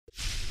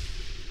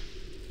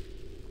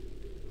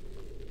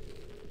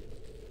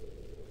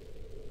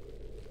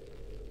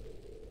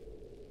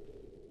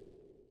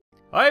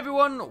Hi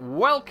everyone,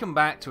 welcome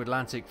back to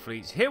Atlantic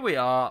Fleet. Here we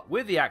are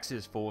with the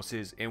Axis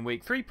forces in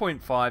week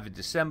 3.5 of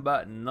December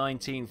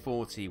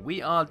 1940.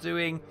 We are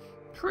doing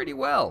pretty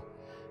well.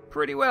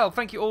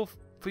 Thank you all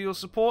for your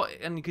support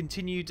and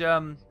continued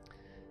support,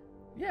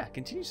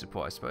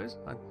 I suppose.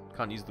 I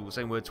can't use the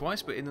same word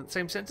twice, but in the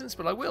same sentence,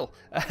 but I will.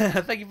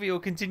 Thank you for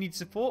your continued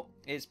support.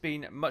 It's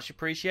been much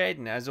appreciated,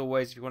 and as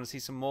always, if you want to see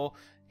some more,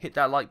 hit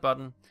that like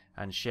button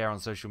and share on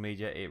social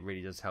media. It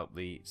really does help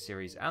the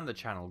series and the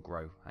channel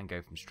grow and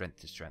go from strength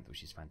to strength,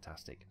 which is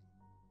fantastic.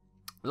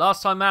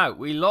 Last time out,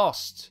 we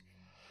lost.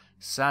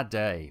 Sad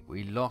day.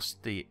 We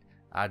lost the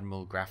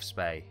Admiral Graf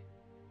Spee.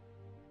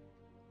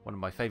 One of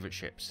my favourite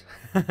ships.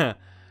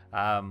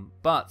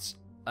 But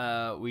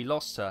we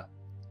lost her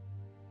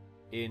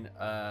in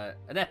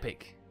an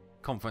epic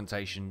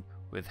confrontation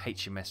with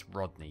HMS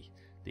Rodney,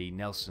 the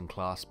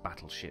Nelson-class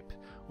battleship,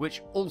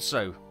 which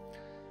also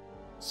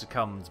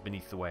succumbed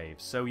beneath the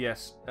waves. So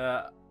yes,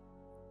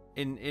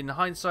 in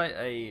hindsight,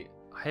 a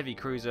heavy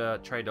cruiser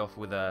trade-off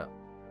with a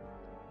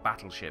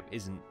battleship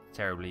isn't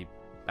terribly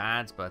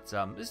bad, but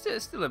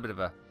it's still a bit of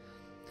a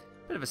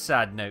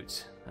sad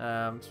note.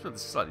 Still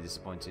slightly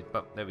disappointed,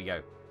 but there we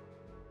go.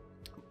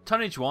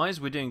 Tonnage-wise,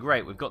 we're doing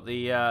great. We've got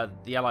the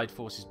Allied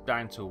forces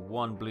down to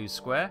one blue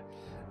square,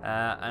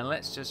 and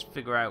let's just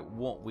figure out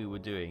what we were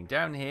doing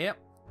down here,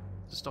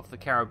 just off the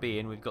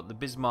Caribbean. We've got the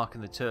Bismarck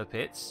and the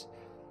Tirpitz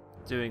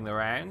doing the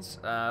rounds.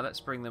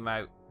 Let's bring them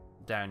out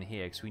down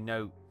here because we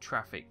know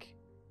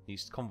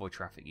convoy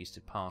traffic used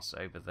to pass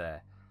over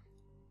there.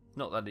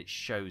 Not that it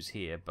shows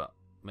here, but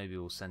maybe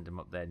we'll send them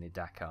up there near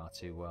Dakar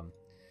to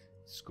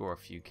score a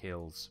few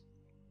kills.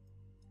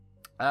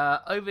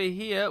 Over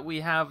here we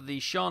have the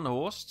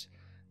Scharnhorst,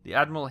 the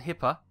Admiral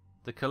Hipper,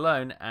 the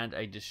Cologne, and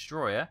a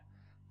destroyer.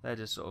 They're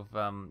just sort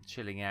of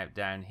chilling out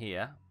down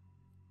here,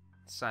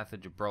 south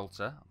of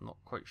Gibraltar. I'm not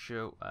quite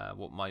sure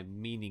what my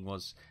meaning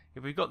was.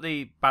 If we've got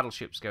the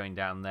battleships going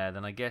down there,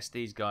 then I guess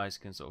these guys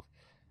can sort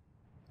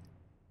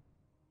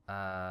of...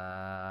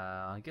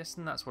 I'm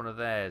guessing that's one of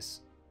theirs.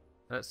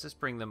 Let's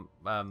just bring them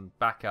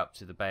back up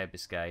to the Bay of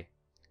Biscay.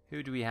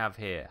 Who do we have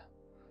here?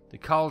 The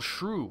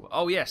Karlsruhe.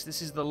 Oh yes,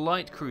 this is the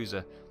light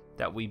cruiser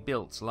that we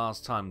built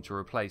last time to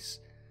replace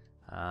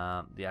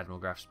the Admiral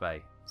Graf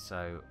Spee.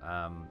 So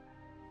I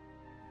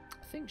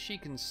think she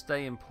can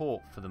stay in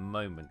port for the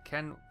moment.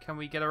 Can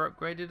we get her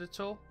upgraded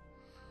at all?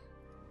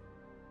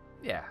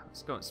 Yeah,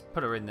 let's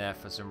put her in there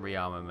for some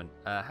rearmament.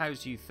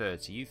 How's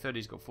U-30?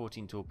 U-30's got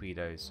 14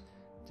 torpedoes.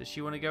 Does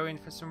she want to go in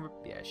for some...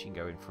 Yeah, she can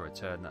go in for a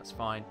turn, that's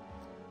fine.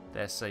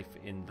 They're safe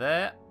in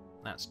there.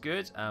 That's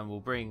good. And we'll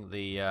bring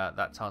the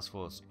that task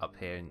force up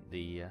here, and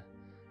the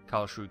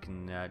Karlsruhe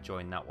can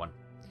join that one.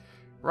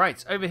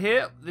 Right, over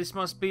here, this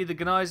must be the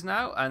Gneiss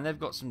now, and they've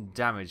got some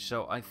damage.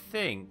 So I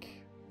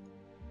think...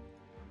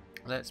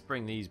 Let's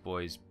bring these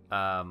boys...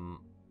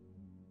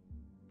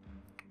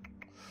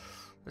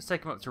 Let's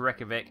take them up to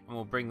Reykjavik and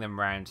we'll bring them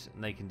round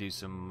and they can do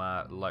some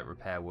light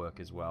repair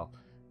work as well.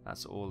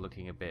 That's all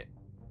looking a bit...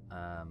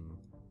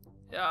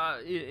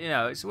 you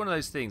know, it's one of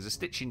those things. A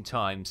stitch in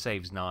time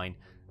saves 9.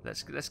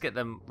 Let's get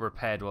them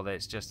repaired while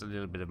it's just a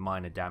little bit of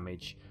minor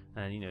damage.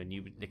 And, you know,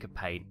 new lick of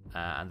paint.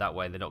 And that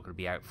way they're not going to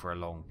be out for a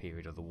long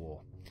period of the war.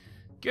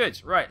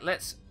 Good. Right,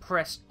 let's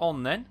press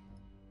on then.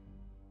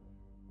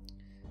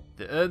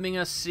 The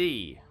Erminger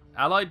Sea.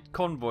 Allied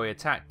convoy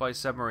attacked by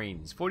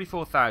submarines.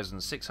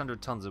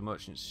 44,600 tons of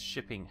merchant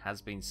shipping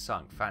has been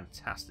sunk.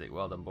 Fantastic.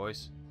 Well done,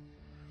 boys.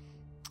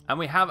 And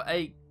we have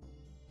a...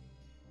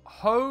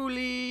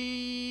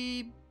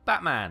 Holy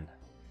Batman.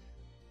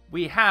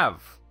 We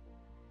have...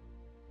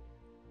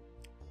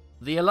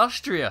 the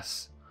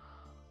Illustrious.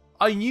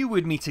 I knew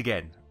we'd meet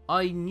again.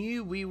 I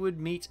knew we would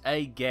meet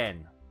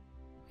again.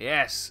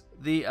 Yes,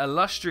 the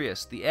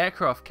Illustrious. The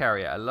aircraft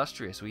carrier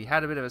Illustrious. We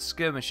had a bit of a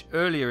skirmish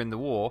earlier in the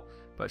war,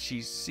 but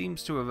she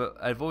seems to have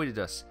avoided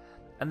us.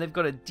 And they've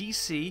got a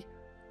DC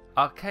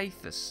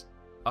Arcanthus.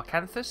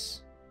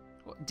 Arcanthus?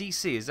 What,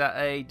 DC, is that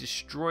a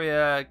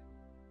destroyer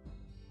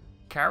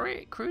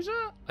carrier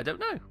cruiser? I don't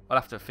know. I'll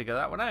have to figure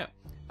that one out.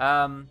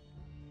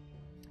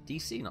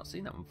 DC, not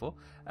seen that one before.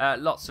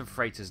 Lots of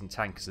freighters and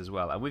tankers as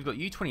well. And we've got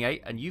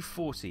U-28 and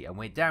U-40, and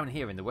we're down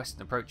here in the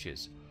western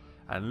approaches.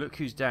 And look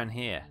who's down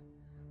here.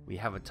 We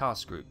have a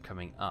task group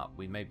coming up.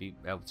 We may be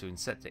able to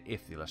intercept it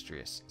if the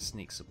Illustrious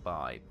sneaks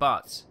by.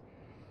 But...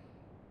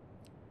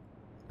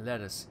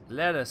 Let us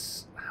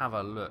have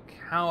a look.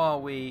 How are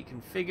we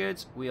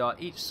configured? We are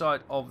each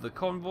side of the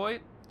convoy.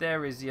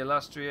 There is the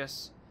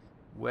Illustrious.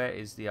 Where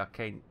is the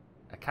Acanthus?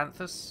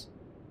 Acanthus,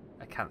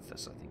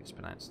 I think it's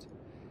pronounced.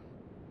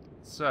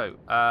 So,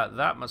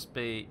 that must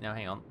be... Now,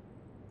 hang on.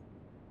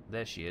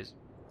 There she is.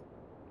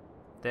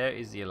 There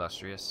is the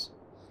Illustrious.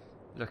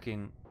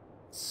 Looking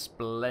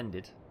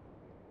splendid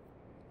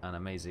and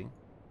amazing.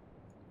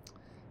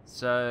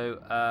 So,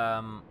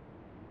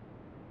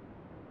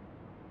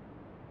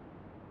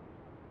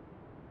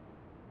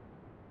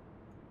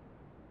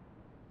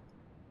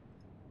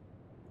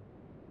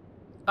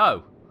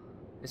 oh,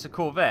 it's a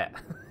Corvette.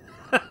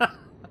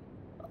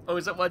 Oh,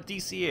 is that what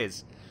DC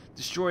is?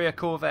 Destroyer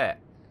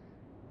Corvette.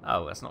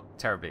 Oh, that's not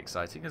terribly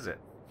exciting, is it?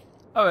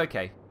 Oh,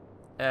 okay.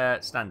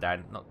 Stand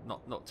down.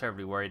 Not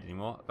terribly worried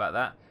anymore about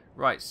that.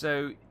 Right,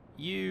 so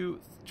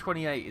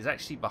U-28 is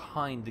actually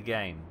behind the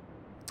game.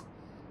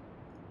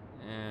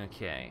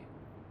 Okay.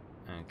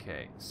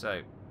 Okay,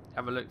 so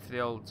have a look for the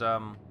old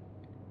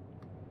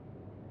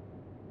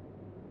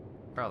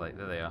where are they?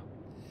 There they are.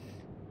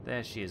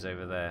 There she is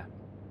over there.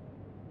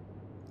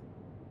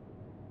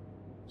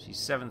 She's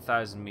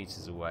 7,000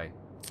 meters away.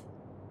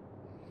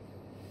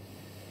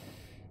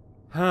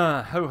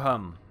 Ho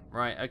hum.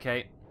 Right,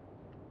 okay.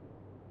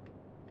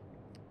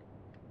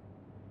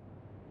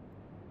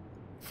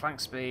 Flank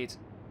speed.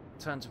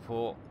 Turn to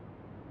port.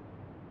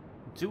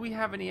 Do we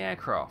have any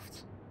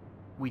aircraft?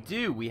 We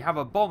do. We have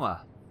a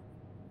bomber.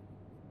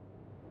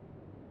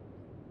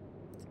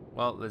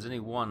 Well, there's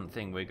only one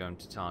thing we're going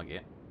to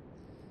target.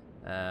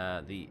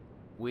 The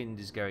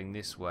wind is going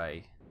this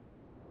way.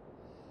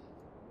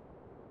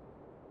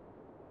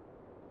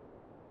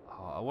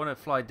 Oh, I want to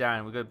fly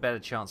down. We've got a better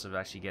chance of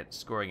actually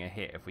scoring a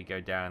hit if we go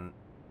down.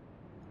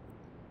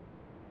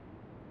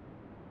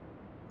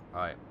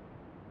 Right.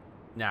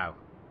 Now,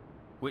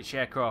 which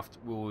aircraft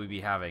will we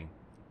be having?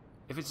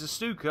 If it's a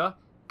Stuka,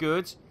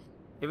 good.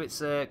 If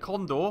it's a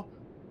Condor,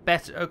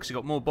 better. Oh, because you've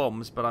got more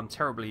bombs, but I'm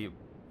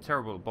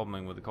terrible at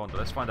bombing with the Condor.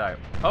 Let's find out.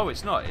 Oh,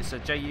 it's not. It's a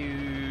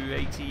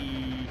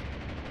Ju-80...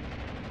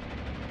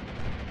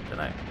 don't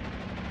know.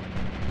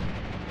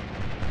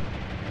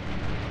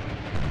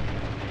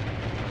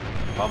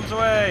 Bombs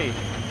away!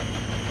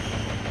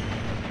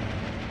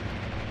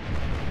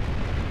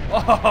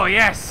 Oh,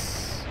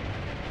 yes!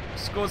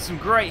 Scored some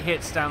great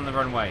hits down the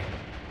runway.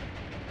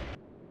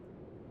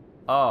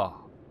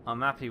 Oh,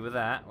 I'm happy with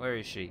that. Where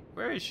is she?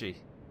 Where is she?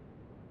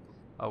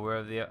 Oh, we're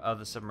over the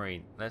other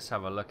submarine. Let's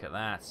have a look at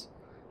that.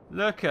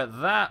 Look at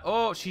that.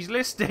 Oh, she's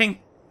listing.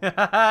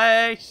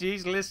 Hey,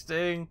 she's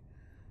listing.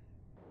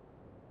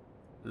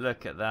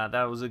 Look at that.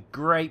 That was a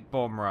great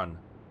bomb run.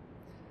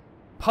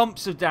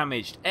 Pumps are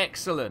damaged.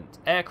 Excellent.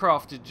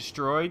 Aircraft are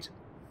destroyed.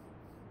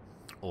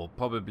 Or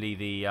probably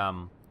the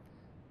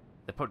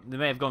they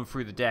may have gone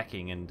through the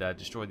decking and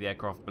destroyed the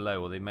aircraft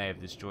below, or they may have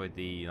destroyed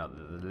the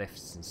the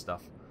lifts and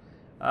stuff.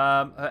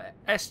 Her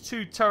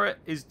S2 turret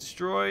is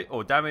destroyed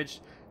or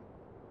damaged.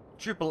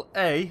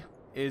 WWII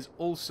is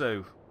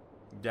also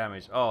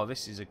damaged. Oh,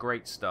 this is a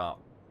great start.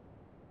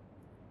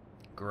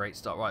 Great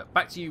start. Right,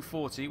 back to you,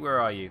 40. Where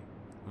are you,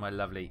 my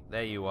lovely?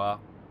 There you are.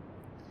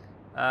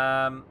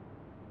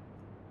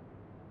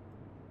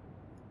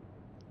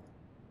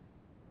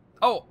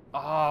 Oh,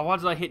 why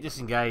did I hit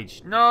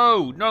disengage?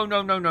 No, no,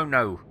 no, no, no,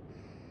 no.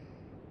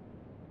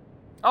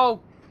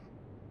 Oh.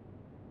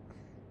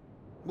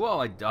 Well,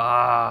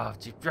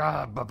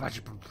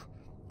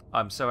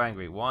 I'm so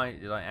angry. Why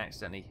did I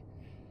accidentally...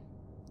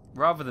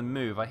 Rather than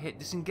move, I hit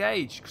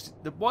disengage.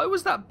 Why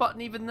was that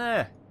button even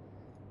there?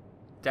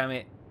 Damn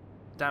it.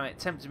 Damn it.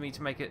 Tempted me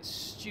to make a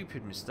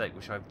stupid mistake,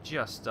 which I've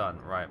just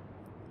done. Right.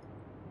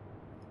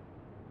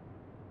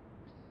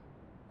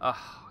 I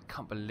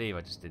can't believe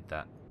I just did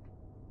that.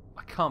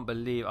 I can't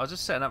believe... I was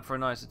just setting up for a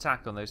nice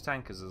attack on those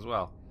tankers as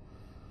well.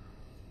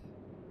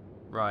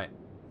 Right.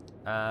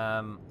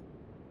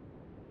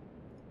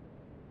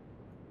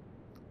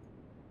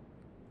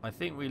 I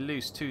think we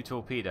lose 2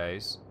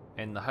 torpedoes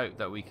in the hope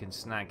that we can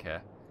snag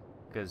her,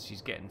 because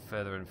she's getting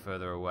further and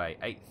further away.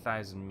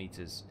 8,000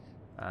 meters.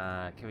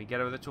 Can we get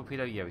her with a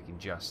torpedo? Yeah, we can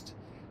just.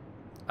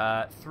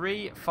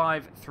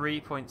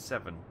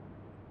 353.7.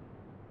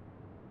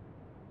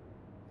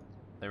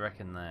 They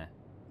reckon there.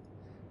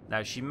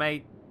 Now she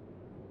may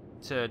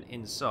turn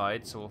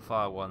inside, so we'll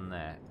fire one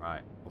there.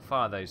 Right, we'll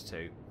fire those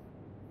 2.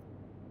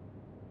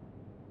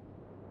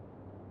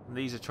 And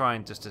these are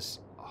trying just to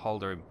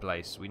hold her in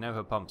place. We know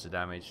her pumps are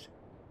damaged.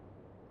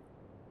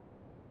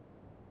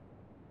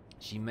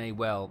 She may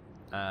well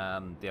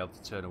be able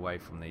to turn away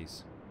from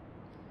these.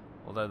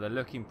 Although they're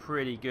looking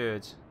pretty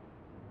good.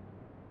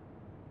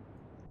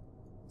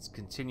 Let's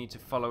continue to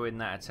follow in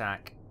that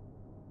attack.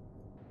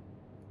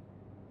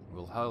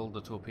 We'll hold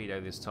the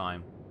torpedo this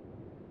time.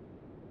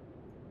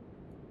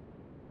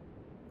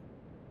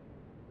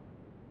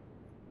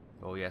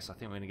 Oh yes, I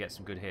think we're going to get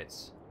some good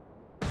hits.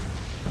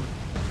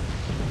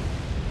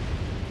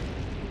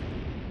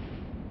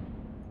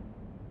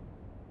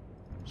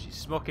 She's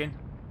smoking.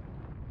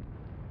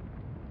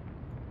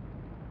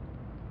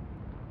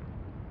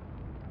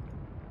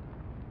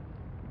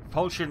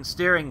 Propulsion,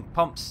 steering,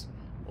 pumps,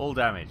 all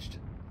damaged.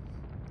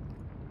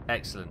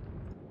 Excellent.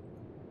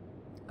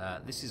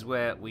 This is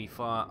where we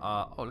fire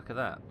our... Oh, look at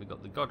that. We've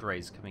got the God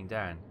rays coming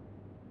down.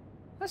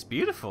 That's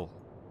beautiful.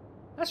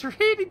 That's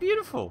really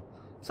beautiful.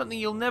 Something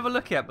you'll never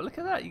look at, but look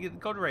at that. You get the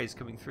God rays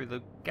coming through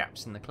the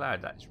gaps in the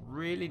cloud. That's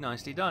really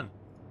nicely done.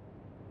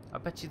 I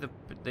bet you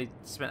they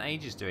spent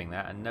ages doing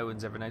that and no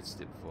one's ever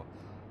noticed it before.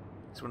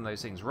 It's one of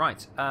those things.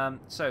 Right,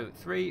 so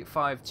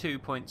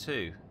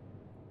 352.2.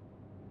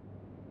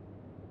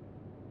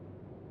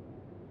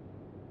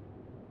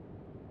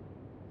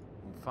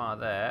 We'll fire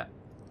there,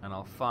 and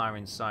I'll fire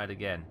inside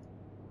again.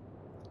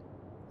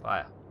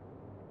 Fire.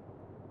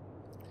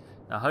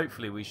 Now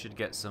hopefully we should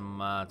get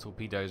some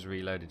torpedoes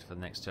reloaded for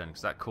the next turn,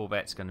 because that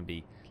corvette's going to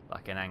be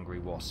like an angry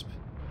wasp.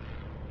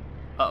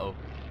 Uh-oh.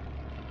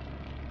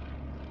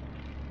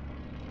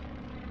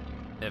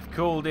 They've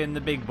called in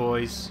the big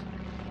boys.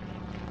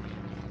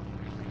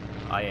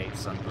 I hate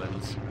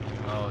Sunderlands.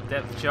 Oh,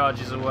 depth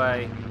charges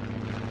away.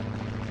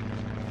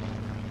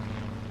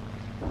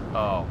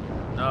 Oh,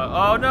 no.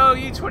 Oh, no,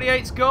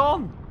 U-28's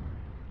gone.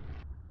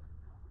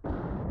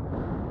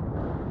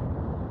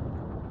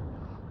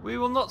 We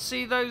will not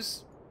see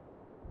those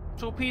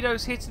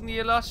torpedoes hitting the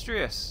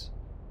Illustrious.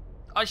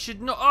 I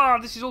should not... Ah,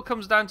 this all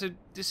comes down to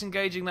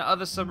disengaging that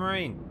other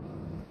submarine.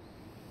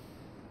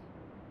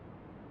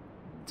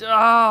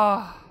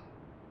 Ah.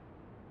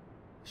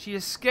 She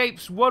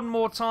escapes one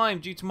more time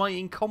due to my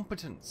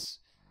incompetence.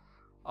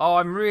 Oh,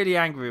 I'm really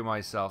angry with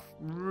myself.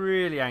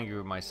 Really angry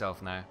with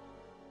myself now.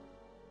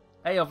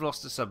 A, I've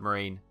lost a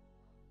submarine.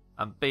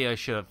 And B, I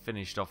should have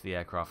finished off the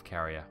aircraft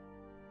carrier.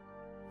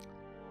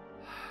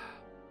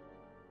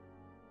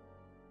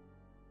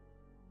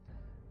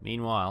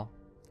 Meanwhile,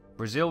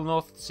 Brazil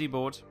North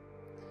Seaboard.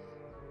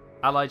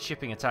 Allied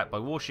shipping attacked by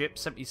warship.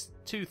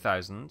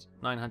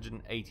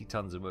 72,980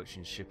 tons of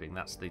merchant shipping.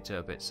 That's the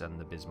Tirpitz and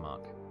the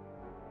Bismarck.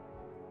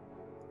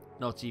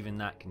 Not even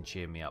that can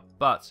cheer me up.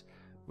 But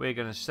we're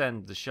going to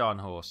send the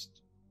Scharnhorst.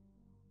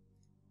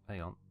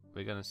 Hang on.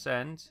 We're going to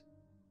send...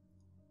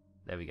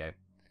 There we go.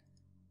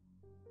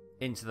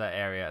 Into that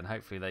area, and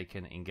hopefully they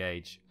can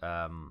engage.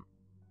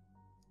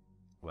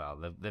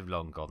 Well, they've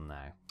long gone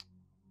now.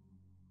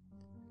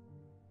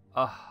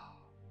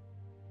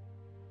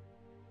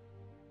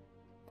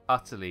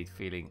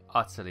 Feeling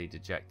utterly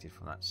dejected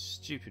from that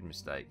stupid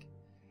mistake.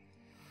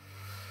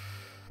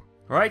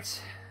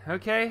 Right,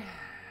 okay.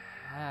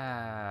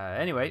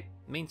 Anyway,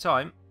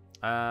 meantime,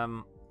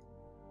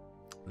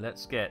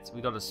 let's get...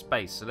 We got a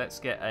space, so let's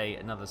get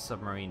another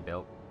submarine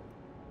built.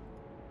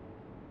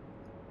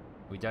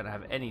 We don't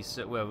have any...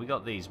 Well, we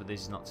got these, but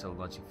this is not till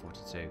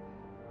 1942.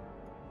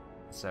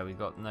 So we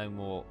got no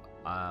more...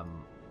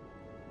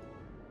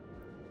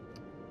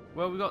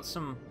 Well, we got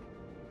some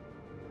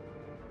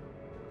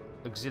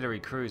auxiliary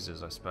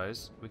cruisers, I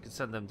suppose. We could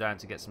send them down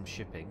to get some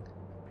shipping.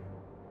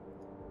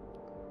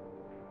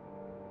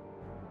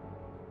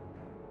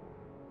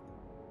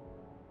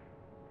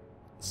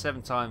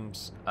 Seven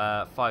times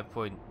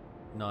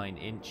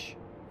 5.9 inch,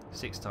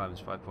 6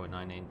 times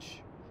 5.9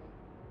 inch.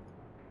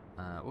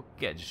 We'll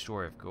get a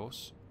destroyer, of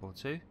course, or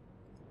two.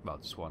 Well,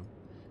 just one.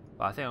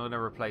 But I think I'm going to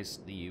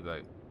replace the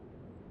U-boat.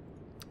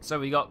 So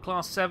we got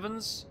class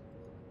 7s.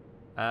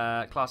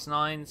 Class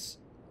 9s,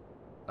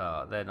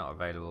 they're not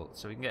available,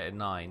 so we can get a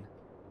 9.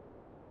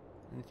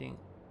 Anything?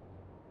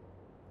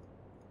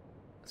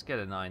 Let's get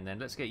a 9 then.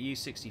 Let's get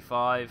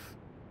U-65.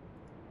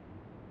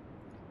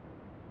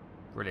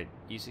 Brilliant.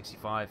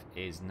 U-65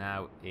 is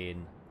now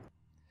in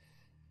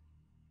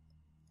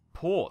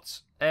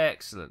port.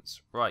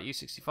 Excellent. Right,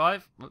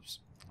 U-65. Whoops.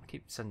 I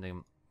keep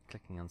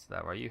clicking onto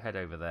that. Right, you head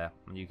over there,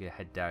 and you can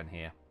head down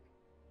here.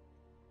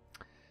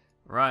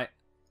 Right.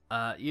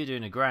 You're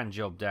doing a grand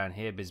job down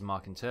here,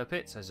 Bismarck and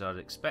Tirpitz, as I'd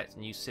expect,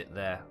 and you sit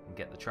there and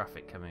get the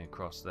traffic coming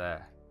across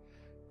there.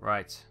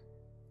 Right.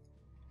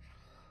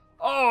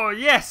 Oh,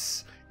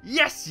 yes!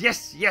 Yes,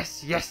 yes,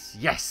 yes, yes,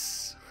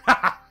 yes! Ha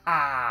ha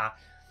ha!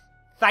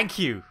 Thank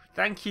you,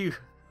 thank you.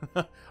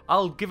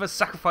 I'll give a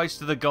sacrifice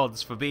to the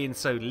gods for being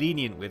so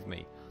lenient with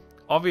me.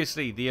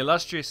 Obviously, the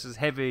Illustrious's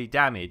heavy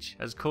damage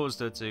has caused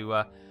her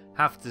to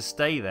have to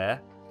stay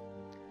there.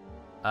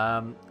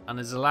 And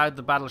has allowed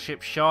the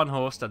battleship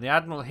Scharnhorst and the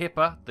Admiral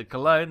Hipper, the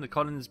Cologne, the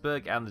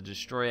Konigsberg, and the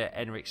destroyer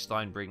Enrich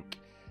Steinbrink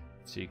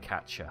to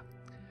catch her.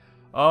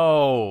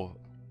 Oh,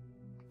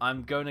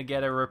 I'm going to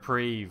get a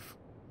reprieve.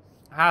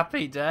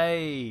 Happy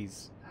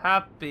days.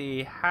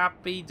 Happy,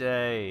 happy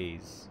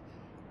days.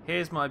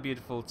 Here's my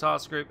beautiful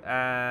task group,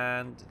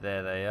 and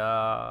there they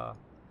are.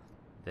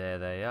 There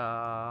they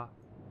are.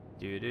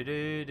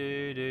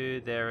 Do-do-do-do-do.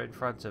 They're in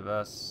front of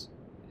us.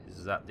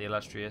 Is that the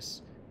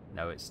Illustrious?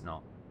 No, it's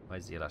not.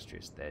 Where's the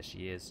Illustrious? There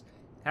she is.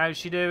 How's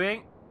she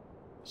doing?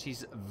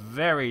 She's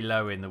very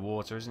low in the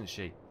water, isn't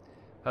she?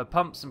 Her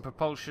pumps and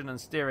propulsion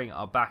and steering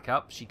are back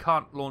up. She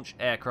can't launch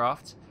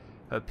aircraft.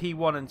 Her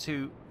P1 and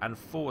 2 and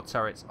 4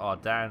 turrets are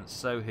down.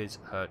 So is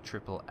her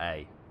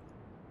AAA.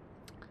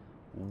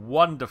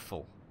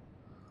 Wonderful.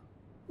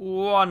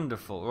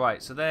 Wonderful.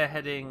 Right, so they're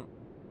heading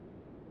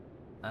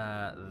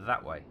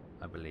that way,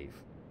 I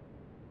believe.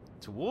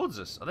 Towards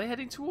us. Are they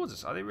heading towards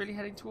us? Are they really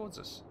heading towards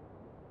us?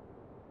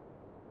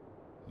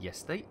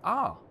 Yes, they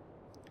are.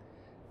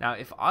 Now,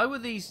 if I were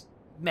these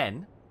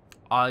men,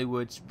 I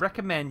would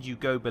recommend you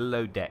go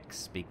below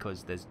decks,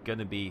 because there's going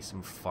to be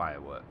some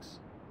fireworks.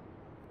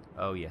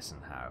 Oh, yes,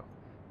 and how.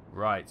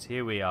 Right,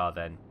 here we are,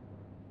 then.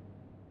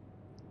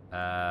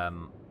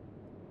 Oh,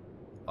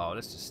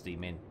 let's just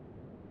steam in.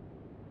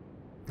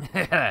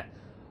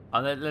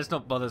 And then let's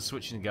not bother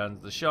switching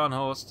guns. The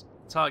Scharnhorst,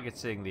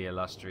 targeting the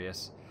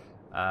Illustrious.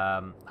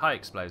 High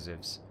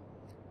explosives.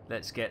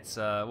 Let's get,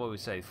 what do we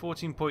say,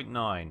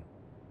 14.9.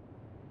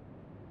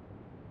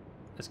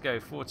 Let's go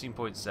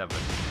 14.7.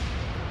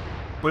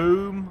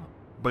 Boom.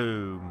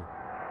 Boom.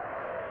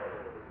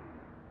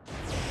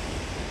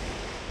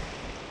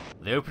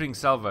 The opening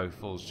salvo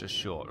falls just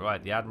short.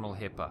 Right, the Admiral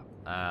Hipper.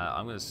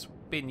 I'm going to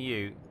spin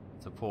you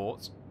to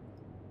port.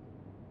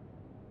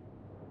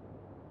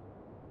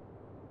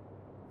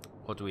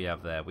 What do we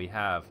have there? We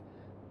have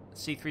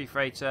C3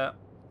 freighter,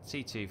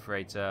 C2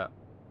 freighter,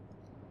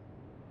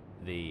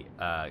 the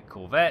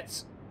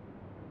corvette,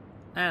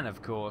 and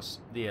of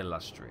course the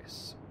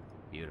Illustrious.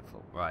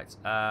 Beautiful. Right.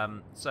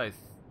 So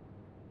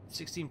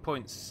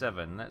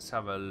 16.7. Let's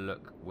have a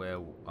look where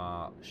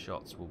our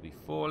shots will be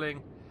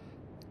falling.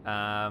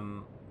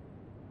 Where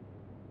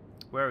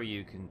are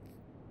you?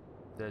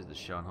 There's the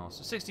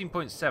Scharnhorst. So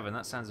 16.7.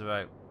 That sounds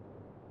about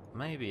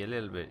maybe a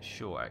little bit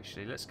short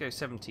actually. Let's go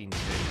 17.2.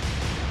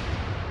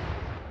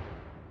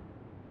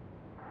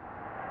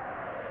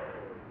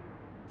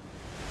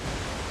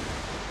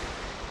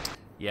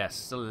 Yes,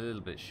 still a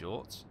little bit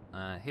short.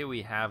 Here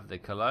we have the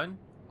Cologne.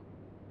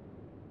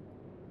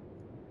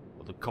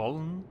 Or the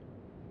Cologne.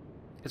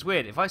 It's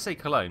weird. If I say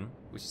Cologne,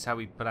 which is how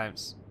we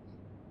pronounce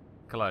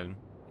Cologne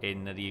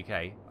in the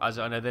UK, as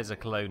I know there's a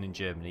Cologne in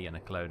Germany and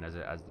a Cologne as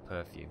the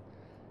perfume.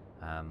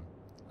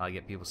 I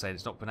get people saying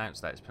it's not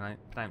pronounced that, it's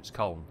pronounced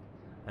Cologne.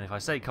 And if I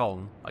say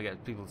Cologne, I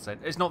get people saying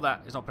it's not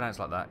that, it's not pronounced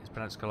like that, it's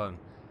pronounced Cologne.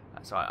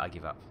 So I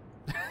give up.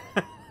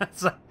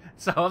 so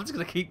I'm just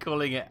going to keep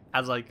calling it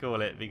as I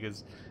call it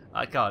because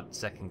I can't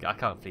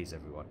please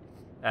everyone.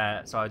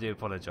 So I do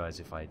apologise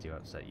if I do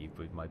upset you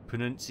with my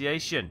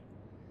pronunciation.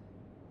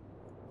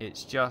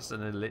 It's just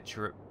an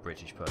illiterate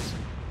British person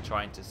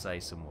trying to say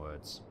some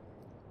words.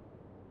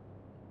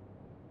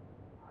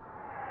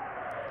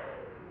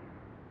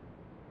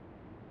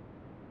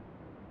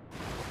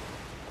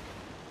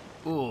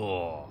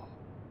 Ooh.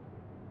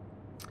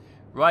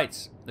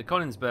 Right, the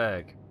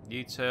Königsberg.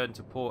 You turn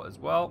to port as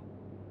well.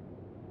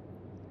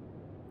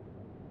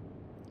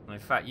 And in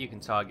fact, you can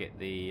target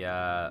the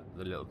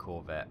little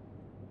corvette.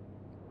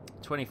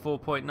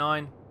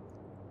 24.9.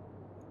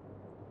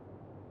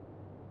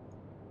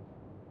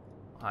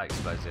 High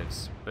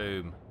explosives.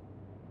 Boom.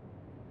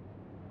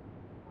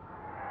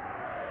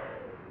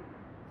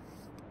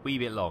 Wee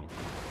bit long.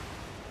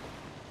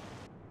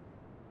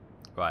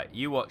 Right,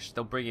 you watch.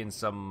 They'll bring in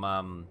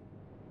some.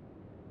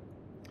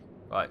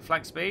 Right,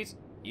 flank speed.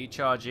 You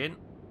charge in.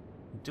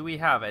 Do we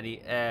have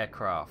any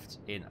aircraft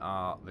in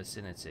our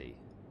vicinity?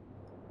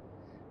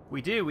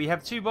 We do. We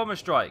have 2 bomber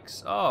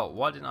strikes. Oh,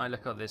 why didn't I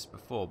look at this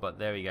before? But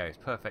there we go. It's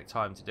perfect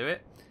time to do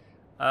it.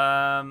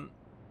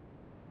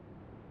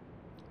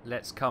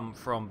 Let's come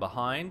from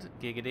behind.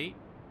 Giggity.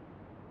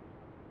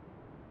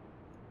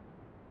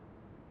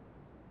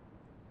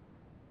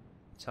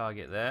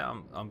 Target there.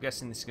 I'm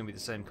guessing this is going to be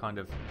the same kind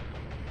of...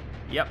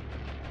 Yep.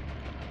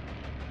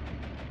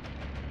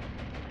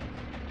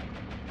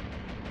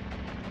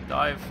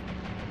 Dive.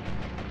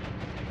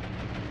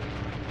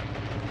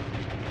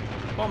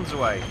 Bombs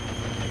away.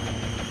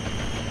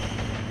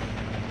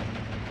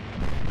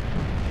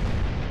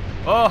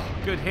 Oh,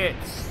 good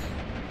hits.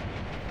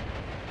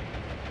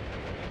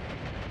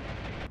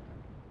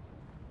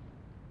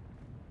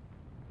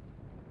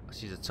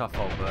 She's a tough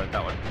old bird,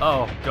 that one.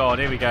 Oh, God,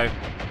 here we go.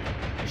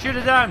 Shoot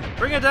her down.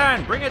 Bring her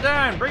down. Bring her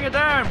down. Bring her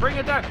down. Bring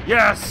her down.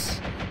 Yes.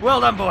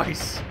 Well done,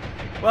 boys.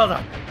 Well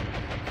done.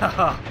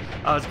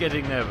 I was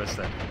getting nervous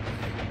then.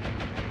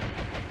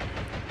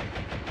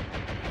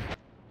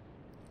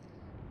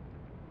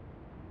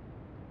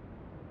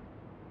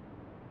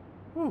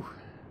 Whew.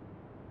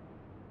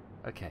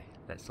 Okay,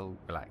 let's all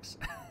relax.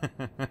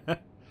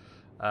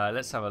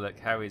 Let's have a look.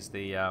 How is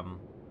the...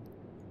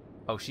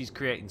 Oh, she's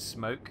creating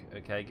smoke.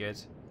 Okay, good.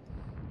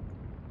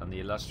 And the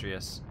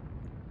Illustrious...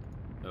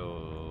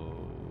 Oh...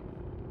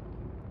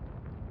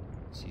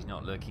 She's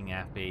not looking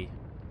happy.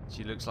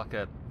 She looks like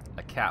a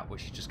cat where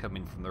she's just come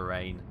in from the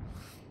rain.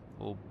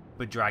 All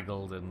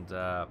bedraggled and...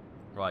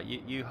 right,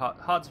 you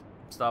hard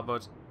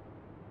starboard.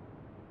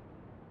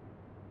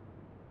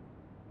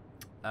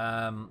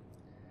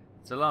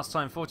 So last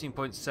time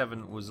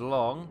 14.7 was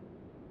long.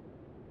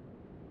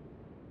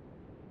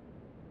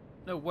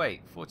 No,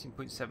 wait,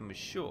 14.7 was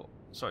short.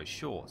 Sorry,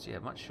 short. Yeah,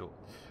 much short.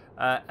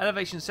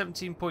 Elevation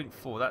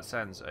 17.4. That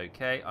sounds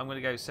okay. I'm going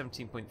to go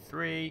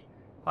 17.3.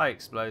 High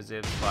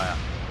explosives. Fire.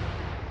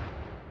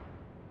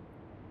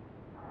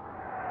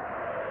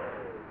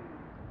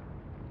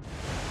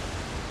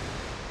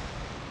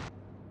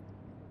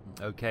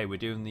 Okay, we're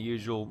doing the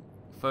usual.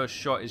 First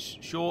shot is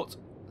short.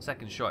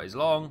 Second shot is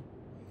long.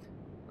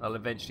 I'll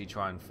eventually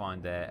try and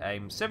find their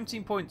aim.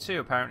 17.2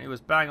 apparently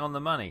was bang on the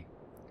money.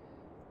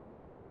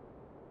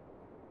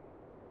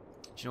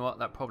 Do you know what?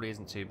 That probably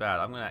isn't too bad.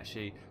 I'm going to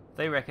actually...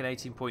 They reckon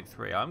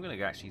 18.3. I'm going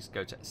to actually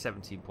go to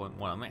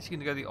 17.1. I'm actually going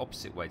to go the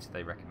opposite way to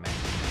they recommend.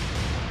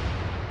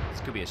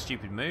 This could be a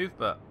stupid move,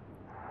 but...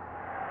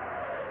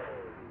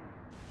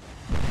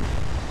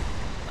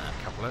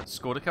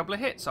 Scored a couple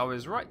of hits. I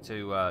was right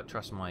to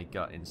trust my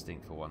gut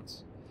instinct for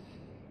once.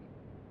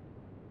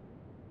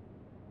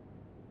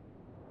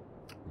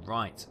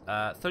 Right,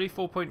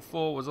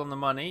 34.4 was on the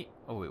money.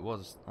 Oh, it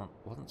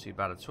wasn't too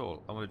bad at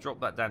all. I'm going to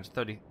drop that down to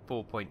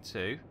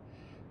 34.2.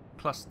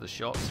 cluster the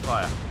shots.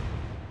 Fire.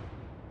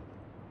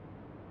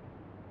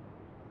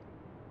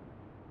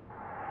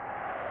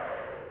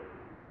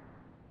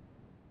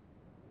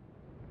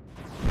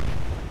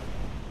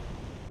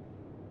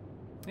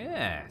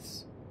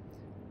 Yes.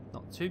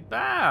 Not too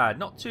bad.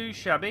 Not too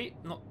shabby.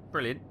 Not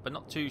brilliant, but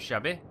not too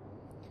shabby.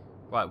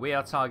 Right, we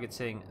are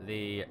targeting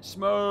the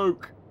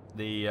smoke.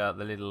 The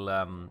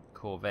little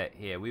corvette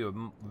here. We were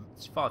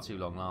far too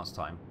long last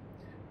time.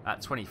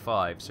 At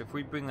 25. So if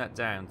we bring that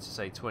down to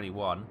say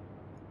 21.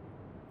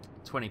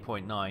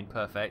 20.9.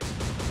 Perfect.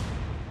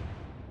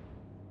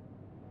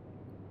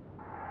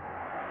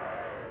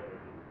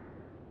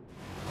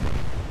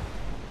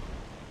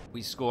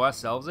 We score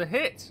ourselves a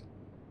hit.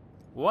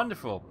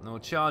 Wonderful. And we'll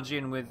charge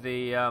in with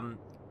the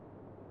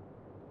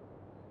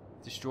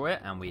destroyer,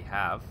 and we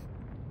have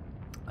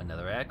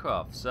another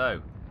aircraft.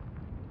 So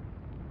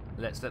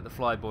let's let the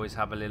flyboys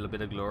have a little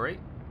bit of glory.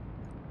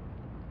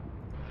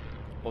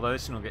 Although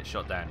this one will get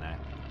shot down now.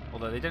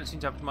 Although they don't seem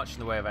to have much in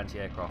the way of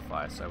anti-aircraft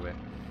fire, so we're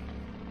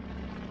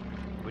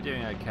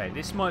doing okay.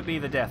 This might be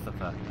the death of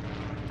her.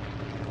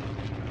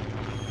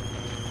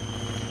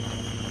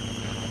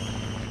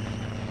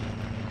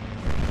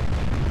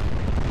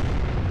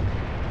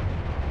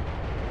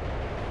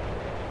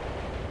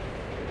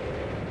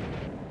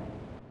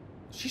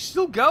 She's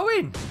still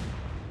going!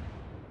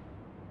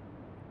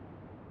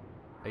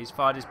 He's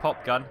fired his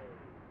pop gun.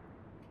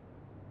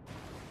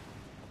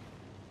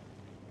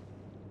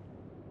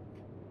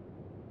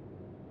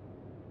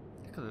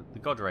 Look at the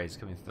God rays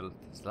coming through.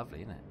 It's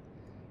lovely, isn't it?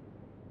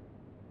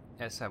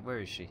 Yes, where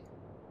is she?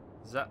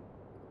 Is that...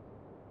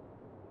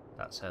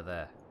 That's her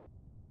there.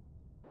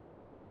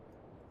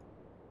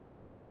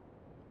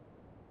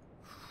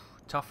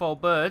 Tough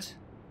old bird.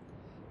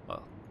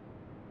 Well,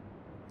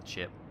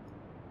 ship.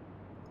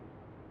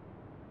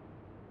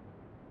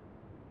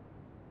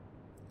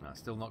 No,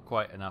 still not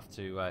quite enough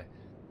to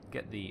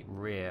get the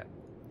rear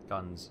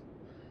guns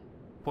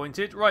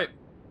pointed. Right.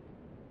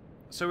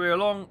 So we're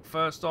along.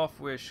 First off,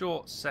 we're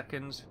short.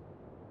 Second,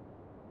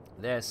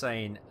 they're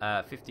saying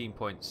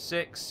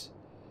 15.6.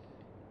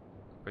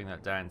 Bring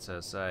that down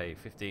to say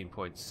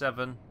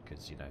 15.7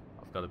 because you know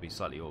I've got to be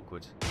slightly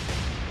awkward.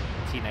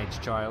 Teenage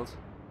child.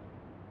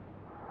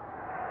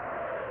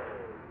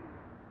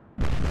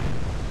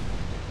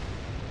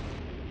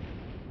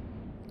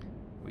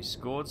 We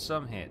scored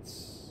some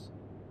hits.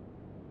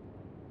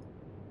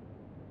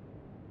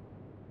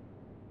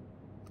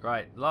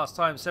 Right, last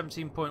time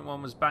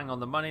 17.1 was bang on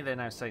the money. They're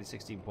now saying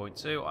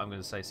 16.2. I'm going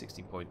to say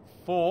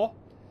 16.4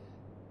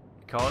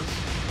 because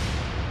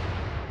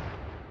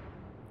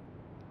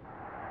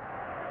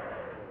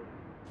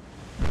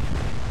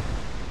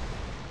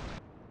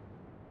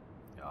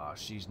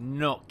she's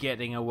not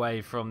getting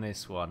away from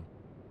this one.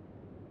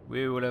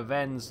 We will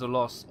avenge the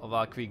loss of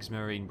our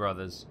Kriegsmarine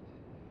brothers.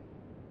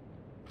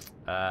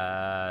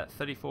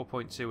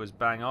 34.2 was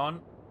bang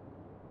on.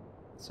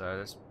 So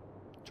let's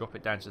drop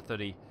it down to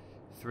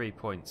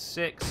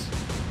 33.6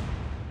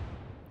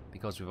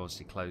 because we've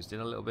obviously closed in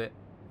a little bit.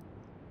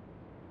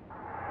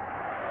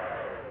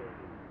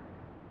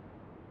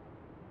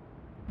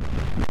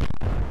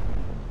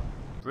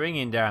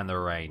 Bringing down the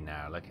rain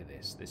now. Look at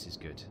this. This is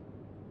good.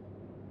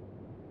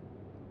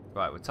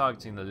 Right, we're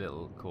targeting the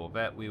little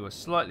corvette. We were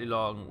slightly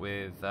long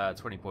with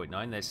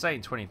 20.9. They're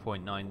saying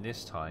 20.9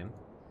 this time.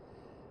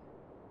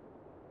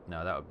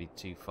 No, that would be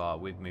too far.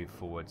 We've moved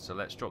forward. So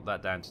let's drop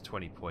that down to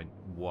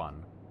 20.1.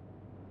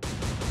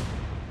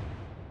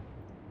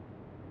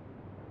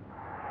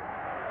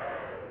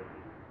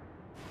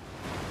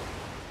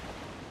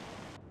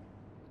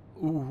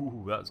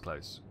 Ooh, that was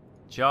close.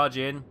 Charge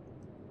in.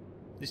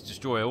 This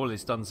destroyer, all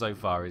it's done so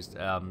far is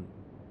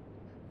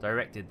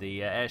directed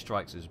the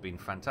airstrikes has been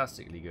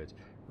fantastically good.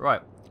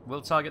 Right,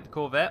 we'll target the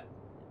corvette.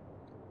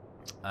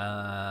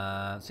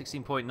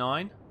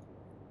 16.9.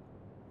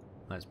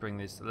 Let's bring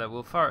this.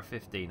 We'll fire at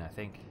 15, I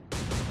think.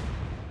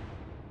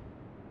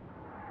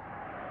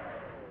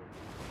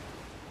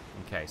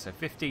 Okay, so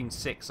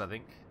 15.6, I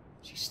think.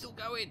 She's still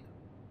going.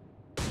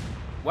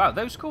 Wow,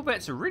 those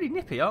corvettes are really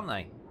nippy, aren't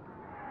they?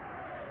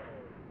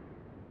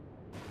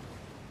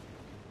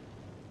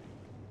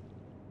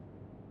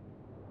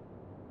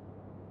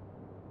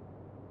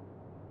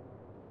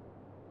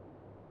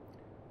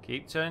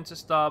 Keep turning to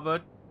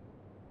starboard.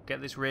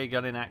 Get this rear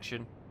gun in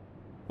action.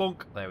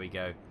 Bonk. There we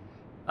go.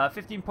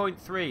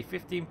 15.3,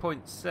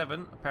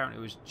 15.7. Apparently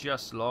it was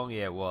just long.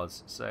 Yeah, it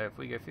was. So if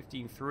we go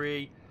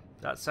 15.3,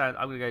 that sound.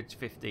 I'm going to go to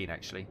 15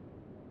 actually.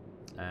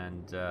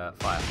 And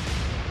fire.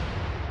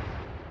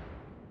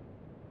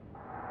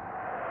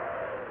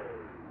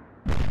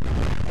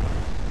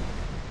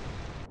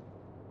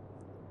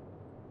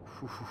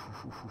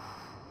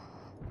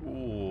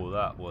 Ooh,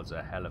 that was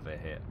a hell of a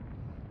hit.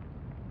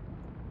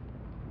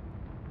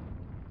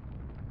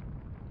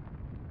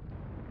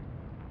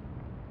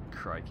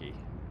 Crikey.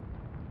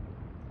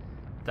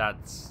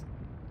 That's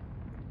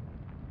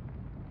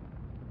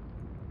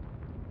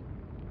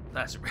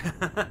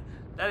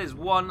that is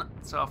one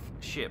tough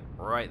ship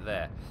right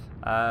there.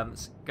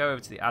 Let's go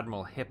over to the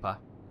Admiral Hipper.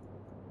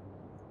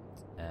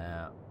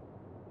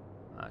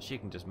 She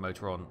can just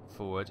motor on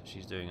forward.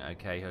 She's doing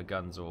okay. Her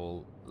guns are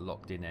all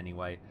locked in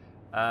anyway.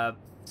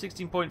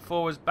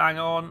 16.4 was bang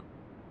on.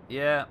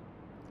 Yeah.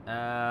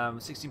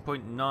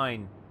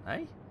 16.9.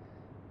 Hey?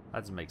 That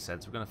doesn't make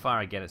sense. We're going to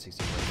fire again at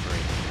 16.3.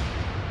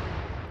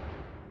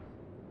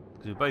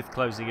 Because we're both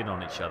closing in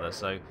on each other,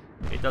 so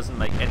it doesn't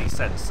make any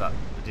sense that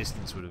the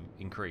distance would have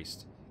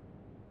increased.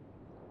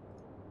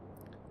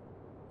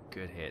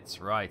 Good hits.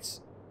 Right.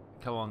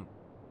 Come on.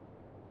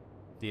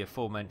 The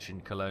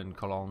aforementioned Cologne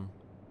column.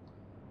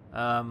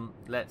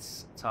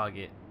 Let's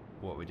target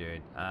what we're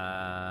doing.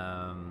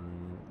 Yeah,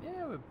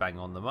 we're bang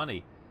on the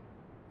money.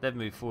 They've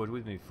moved forward,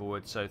 we've moved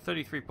forward. So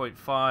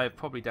 33.5,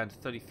 probably down to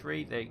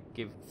 33. They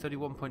give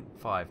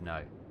 31.5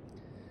 now.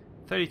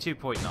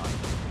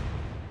 32.9.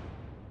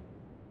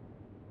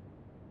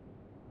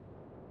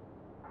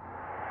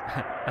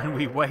 And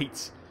we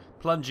wait.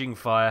 Plunging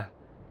fire.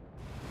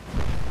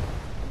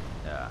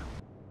 Yeah.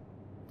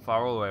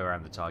 Fire all the way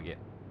around the target.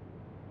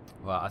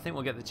 Well, I think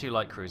we'll get the 2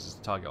 light cruisers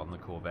to target on the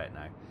Corvette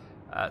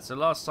now. So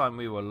last time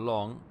we were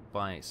long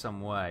by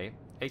some way.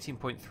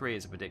 18.3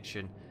 is a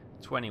prediction.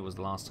 20 was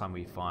the last time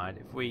we fired.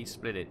 If we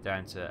split it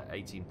down to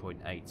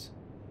 18.8.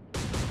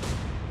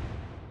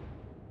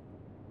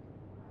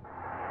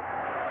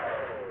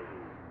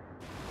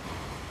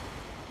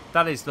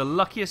 That is the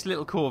luckiest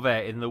little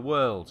Corvette in the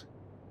world.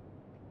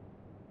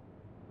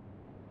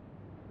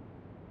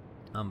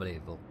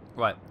 Unbelievable.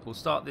 Right, we'll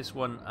start this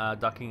one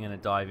ducking and a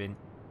diving.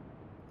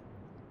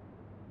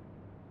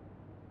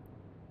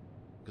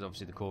 Because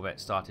obviously the Corvette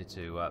started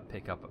to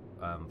pick up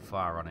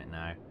fire on it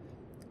now.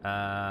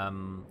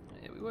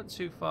 We went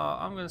too far.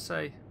 I'm going to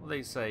say, what do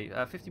they say?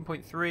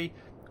 15.3.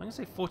 I'm going to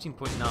say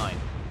 14.9.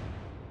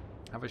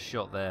 Have a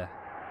shot there.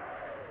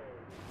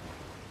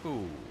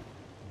 Ooh,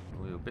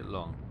 we were a bit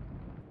long.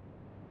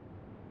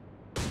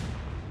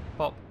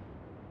 Pop.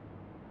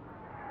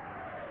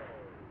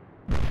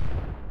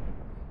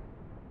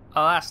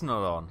 Oh, that's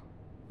not on.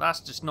 That's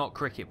just not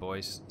cricket,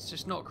 boys. It's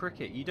just not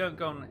cricket. You don't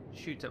go and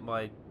shoot at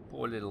my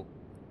poor little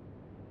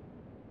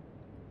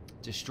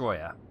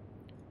destroyer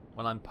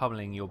when I'm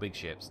pummeling your big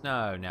ships.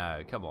 No,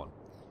 no, come on.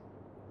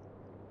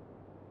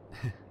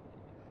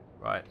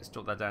 Right, let's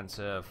drop that down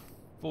to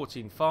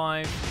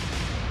 14.5.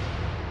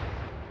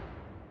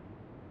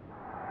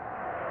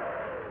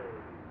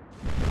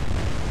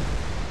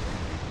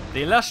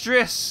 The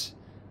Illustrious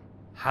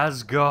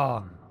has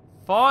gone.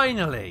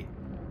 Finally!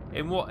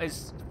 In what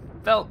is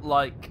felt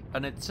like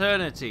an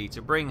eternity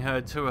to bring her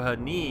to her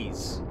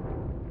knees,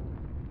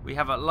 we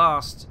have at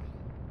last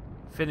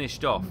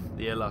finished off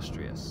the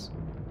Illustrious.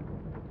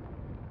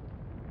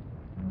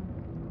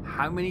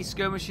 How many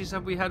skirmishes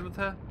have we had with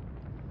her?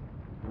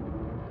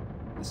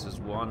 This was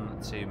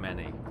one too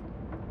many.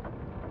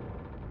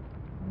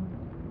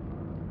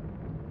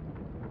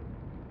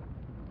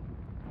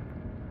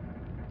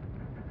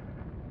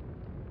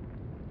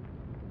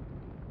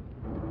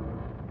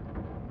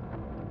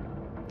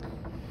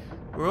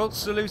 We're all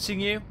saluting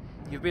you.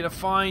 You've been a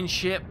fine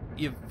ship.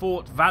 You've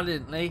fought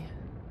valiantly.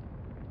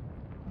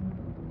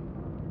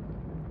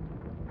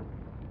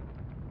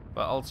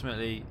 But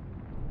ultimately,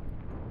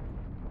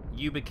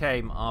 you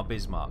became our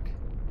Bismarck.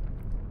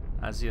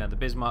 As you know, the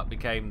Bismarck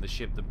became the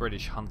ship the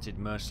British hunted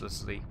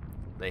mercilessly.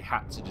 They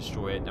had to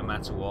destroy it no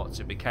matter what.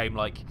 So it became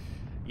like,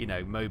 you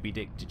know, Moby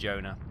Dick to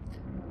Jonah.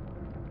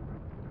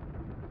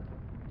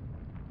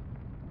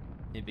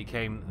 It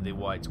became the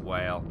White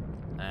Whale.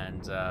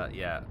 And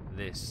yeah,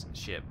 this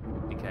ship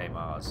became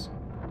ours.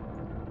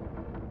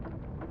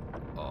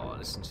 Oh,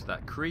 listen to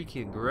that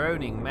creaking,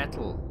 groaning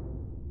metal.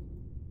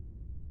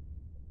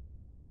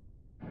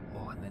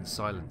 Oh, and then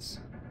silence.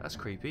 That's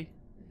creepy.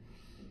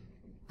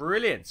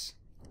 Brilliant.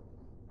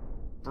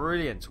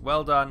 Brilliant.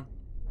 Well done.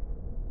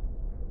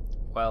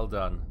 Well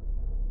done.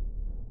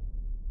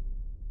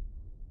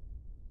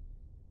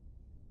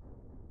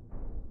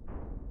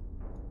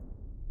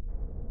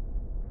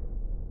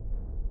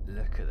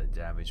 Look at the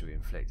damage we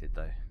inflicted,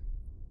 though.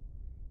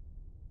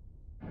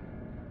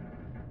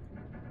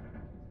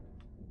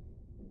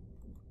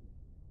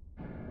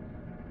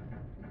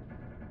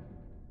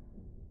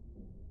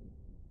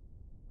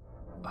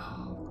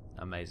 Oh,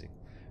 amazing.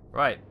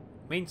 Right.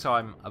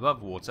 Meantime,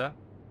 above water,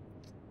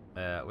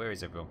 where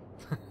is everyone?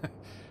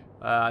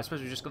 I suppose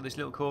we've just got this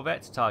little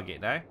Corvette to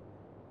target now.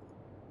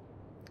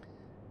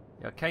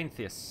 The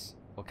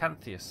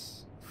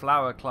Arcanthius,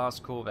 Flower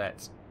class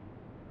Corvette.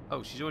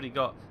 Oh, she's already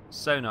got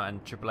sonar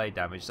and AAA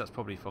damage. That's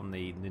probably from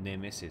the near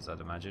misses,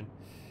 I'd imagine.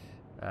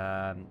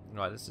 Right,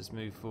 let's just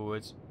move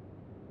forward.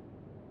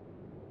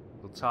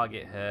 We'll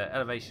target her.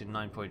 Elevation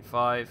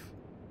 9.5.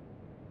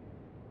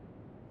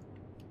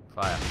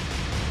 Fire.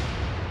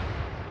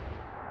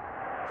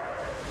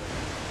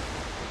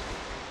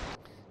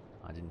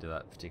 I didn't do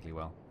that particularly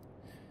well.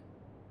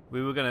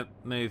 We were going to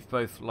move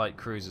both light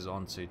cruisers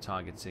onto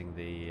targeting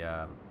the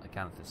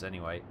Acanthus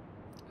anyway.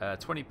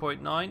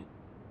 20.9.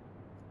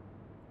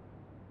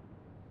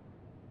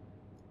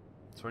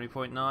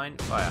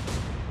 20.9. Fire.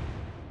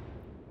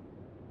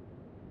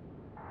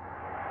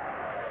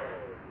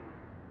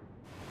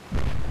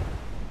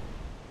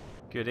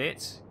 Good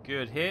hit.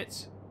 Good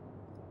hit.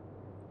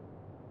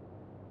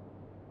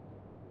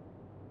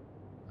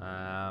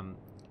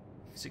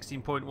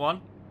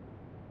 16.1.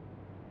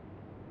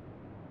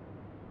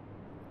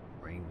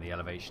 Bring the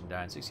elevation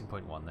down.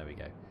 16.1. There we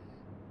go.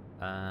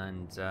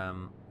 And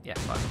yeah,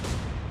 fine.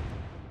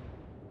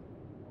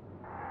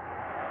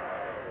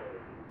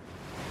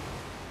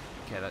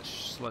 Okay, that's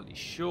slightly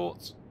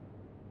short.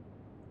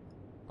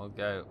 I'll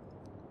go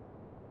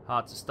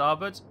hard to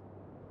starboard.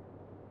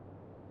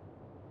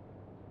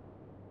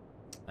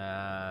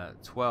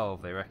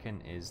 12, they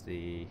reckon, is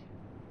the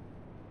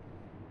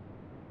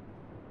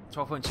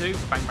 12.2.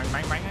 Bang, bang,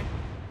 bang, bang, bang.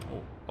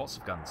 Oh, lots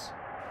of guns.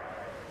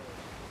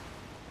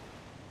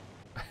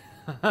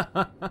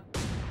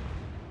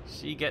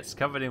 She gets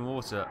covered in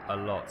water a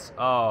lot.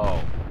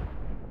 Oh.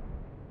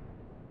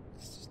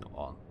 It's just not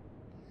on.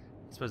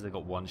 I suppose they've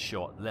got one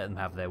shot. Let them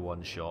have their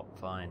one shot.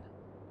 Fine.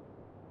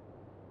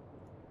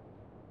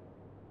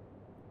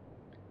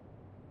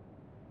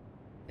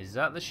 Is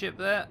that the ship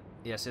there?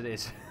 Yes, it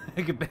is.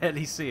 I can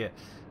barely see it.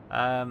 It's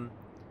a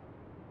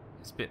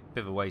bit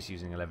of a waste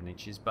using 11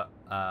 inches, but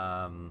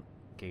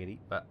giggity.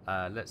 But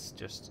let's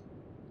just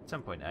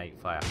 10.8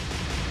 fire.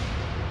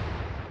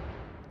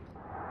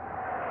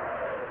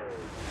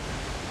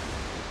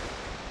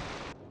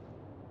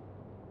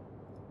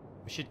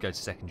 We should go to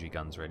secondary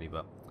guns really,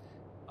 but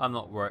I'm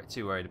not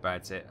too worried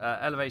about it.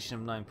 Elevation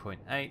of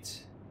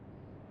 9.8.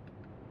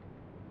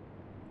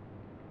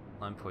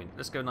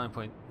 Let's go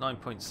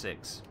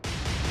 9.6.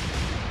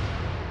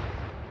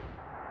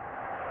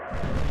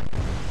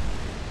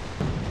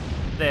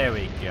 There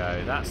we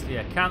go. That's the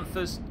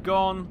Acanthus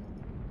gone.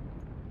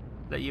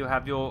 Let you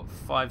have your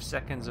 5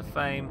 seconds of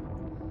fame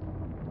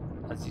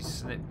as you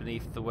slip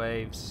beneath the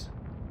waves.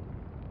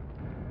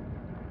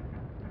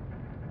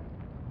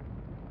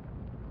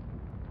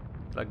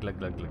 Glug glug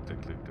glug glug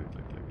glug glug glug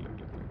glug glug glug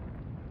glug.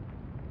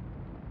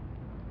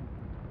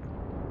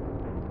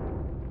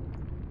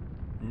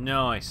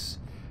 Nice.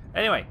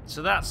 Anyway,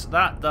 so that's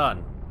that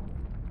done.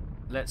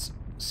 Let's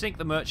sink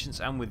the merchants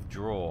and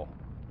withdraw.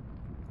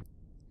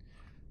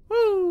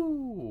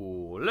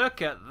 Woo!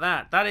 Look at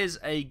that. That is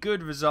a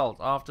good result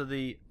after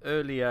the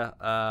earlier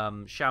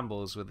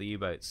shambles with the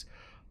U-boats.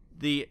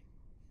 The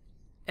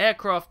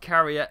aircraft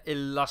carrier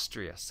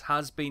Illustrious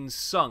has been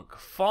sunk,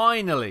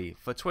 finally,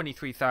 for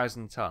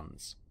 23,000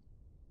 tons.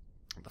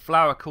 The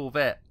flower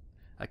corvette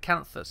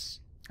Acanthus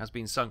has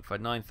been sunk for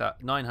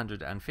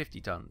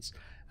 950 tons.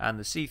 And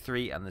the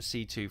C3 and the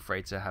C2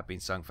 freighter have been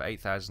sunk for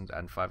 8,000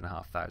 and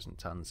 5,500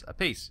 tons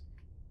apiece,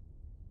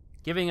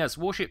 giving us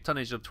warship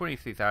tonnage of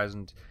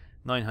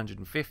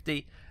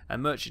 23,950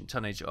 and merchant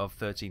tonnage of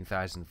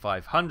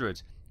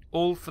 13,500,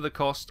 all for the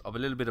cost of a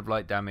little bit of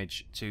light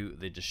damage to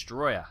the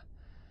destroyer.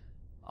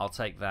 I'll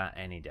take that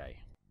any day.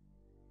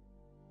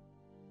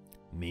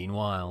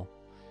 Meanwhile,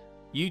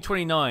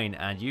 U-29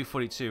 and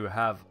U-42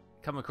 have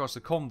come across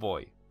a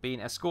convoy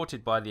being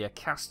escorted by the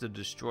Acasta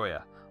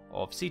destroyer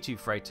of C2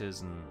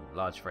 freighters and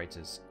large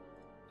freighters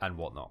and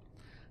whatnot.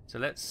 So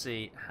let's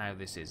see how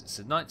this is. It's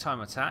a nighttime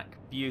attack.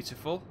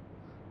 Beautiful.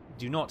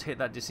 Do not hit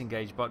that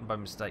disengage button by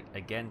mistake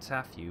again,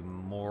 Taff, you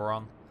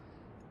moron.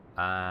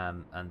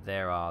 And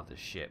there are the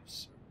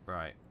ships.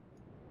 Right.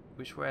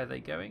 Which way are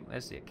they going?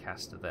 There's the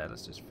Acasta there.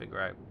 Let's just figure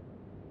out.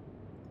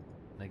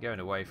 They're going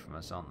away from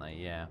us, aren't they?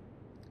 Yeah.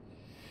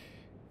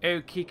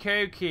 Okie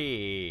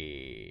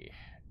dokie.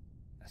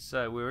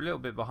 So we're a little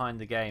bit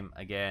behind the game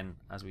again,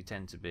 as we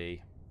tend to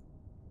be.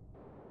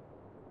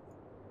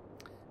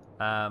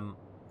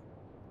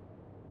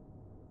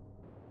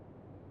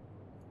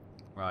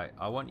 Right,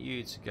 I want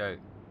you to go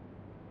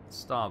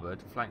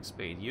starboard, flank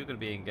speed. You're going to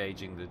be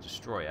engaging the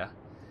destroyer.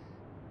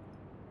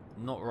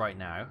 Not right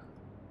now.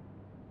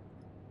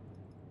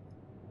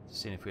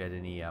 Just seeing if we had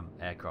any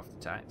aircraft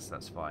attacks.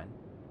 That's fine.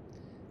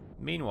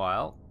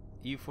 Meanwhile,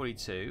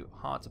 U-42,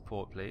 hard to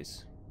port,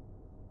 please.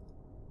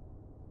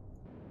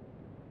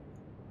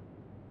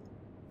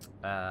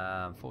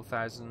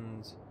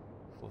 4,000,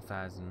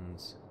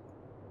 4,000.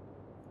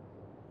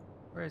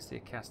 Where's the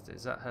Acasta?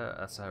 Is that her?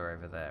 That's her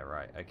over there,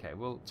 right? Okay,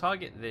 we'll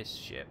target this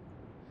ship.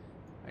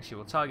 Actually,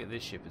 we'll target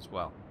this ship as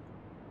well.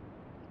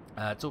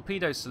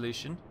 Torpedo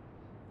solution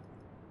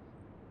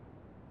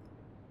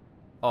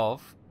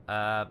of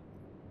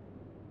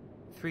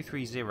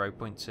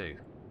 330.2.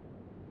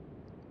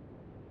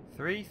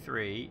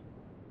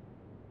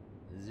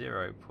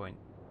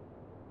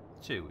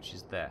 330.2, which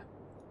is there.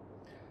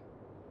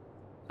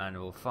 And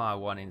we'll fire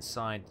one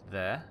inside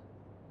there.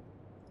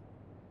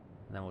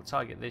 And then we'll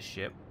target this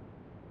ship.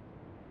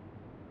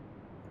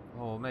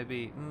 Or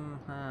maybe,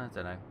 I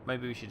don't know.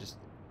 Maybe we should just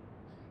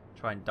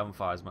try and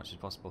dumbfire as much as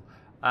possible.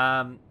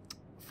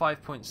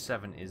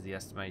 5.7 is the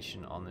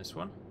estimation on this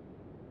one.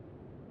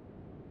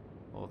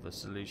 Or the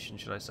solution,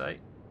 should I say.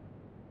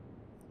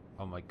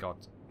 Oh my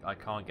god, I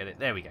can't get it.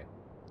 There we go.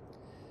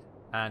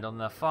 And on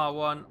the far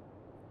one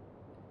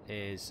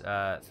is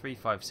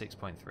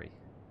 356.3.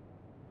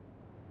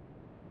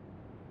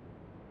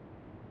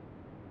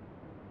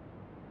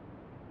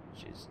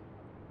 Which is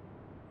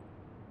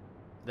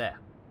there.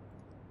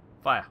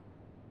 Fire.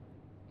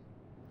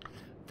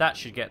 That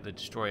should get the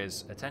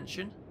destroyer's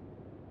attention.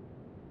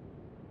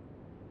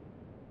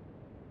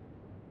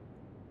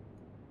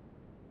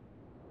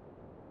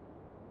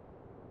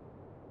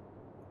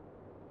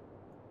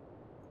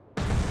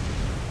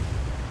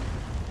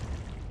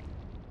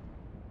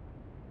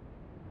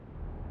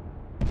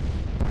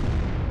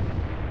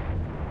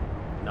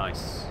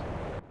 Nice.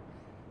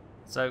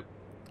 So,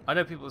 I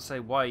know people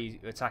say, why are you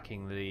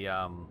attacking the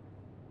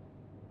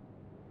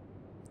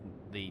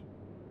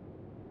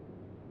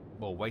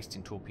well,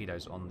 wasting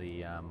torpedoes on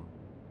the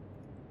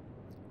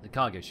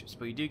cargo ships,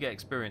 but you do get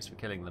experience for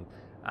killing them,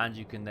 and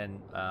you can then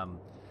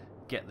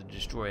get the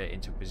destroyer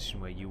into a position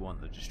where you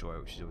want the destroyer,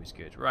 which is always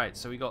good. Right,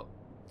 so we got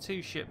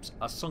 2 ships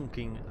are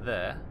sunking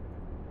there.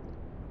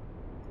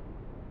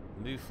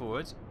 Move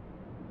forward.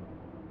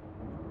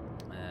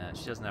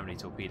 She doesn't have any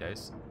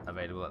torpedoes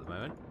available at the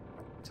moment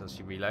until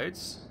she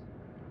reloads.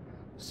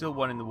 Still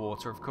one in the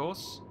water, of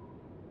course.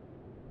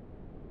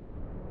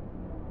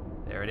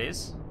 There it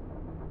is.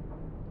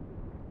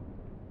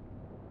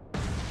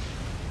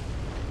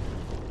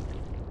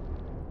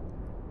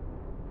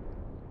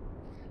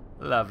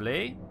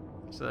 Lovely.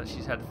 So that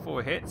she's had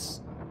 4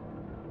 hits.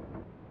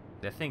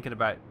 They're thinking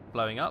about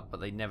blowing up,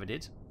 but they never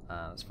did.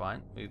 That's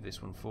fine. Move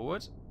this one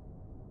forward.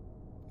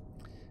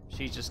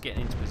 She's just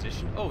getting into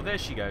position. Oh, there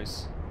she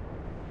goes.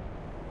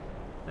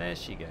 There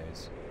she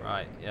goes.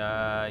 Right.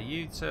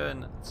 You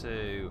turn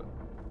to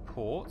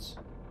port.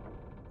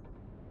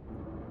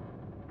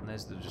 And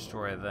there's the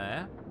destroyer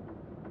there.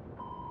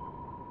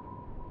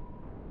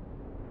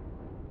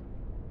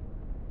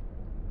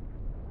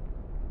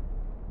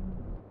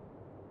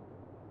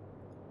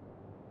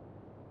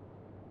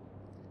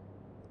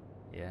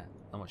 Yeah,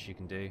 not much you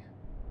can do.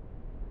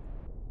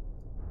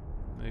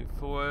 Move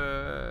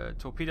forward.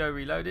 Torpedo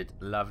reloaded.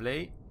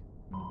 Lovely.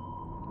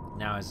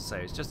 Now, as I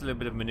say, it's just a little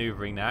bit of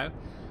manoeuvring now.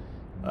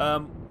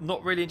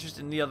 Not really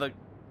interested in the other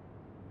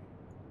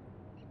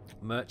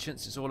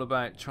merchants. It's all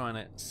about trying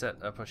to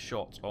set up a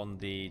shot on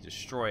the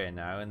destroyer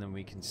now, and then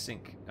we can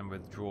sink and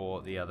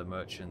withdraw the other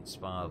merchants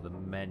via the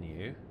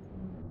menu.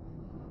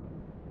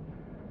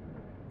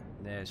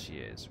 There she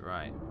is.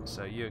 Right.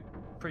 So you're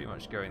pretty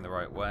much going the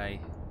right way.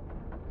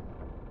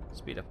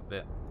 Speed up a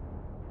bit.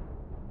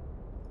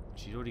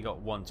 She's already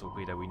got 1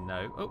 torpedo, we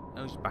know. Oh,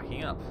 no, she's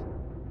backing up.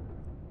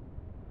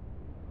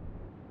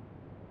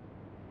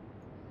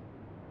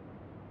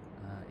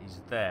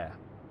 He's there.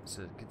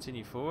 So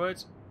continue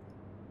forward.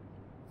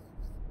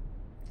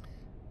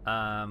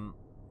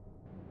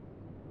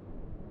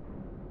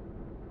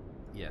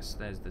 Yes,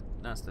 that's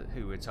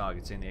who we're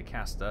targeting, the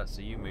Acasta.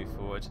 So you move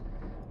forward.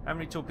 How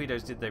many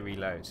torpedoes did they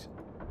reload?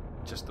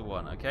 Just the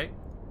 1, okay.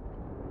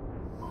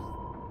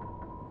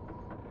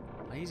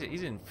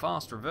 He's in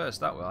fast reverse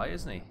that way,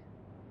 isn't he?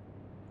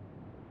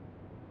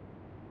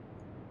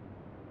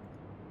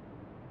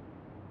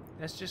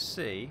 Let's just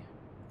see.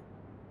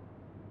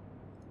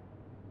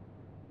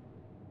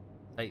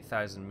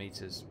 8,000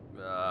 meters.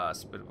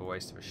 It's a bit of a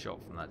waste of a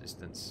shot from that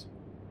distance.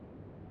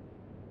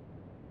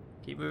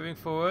 Keep moving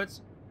forward.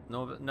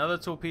 Another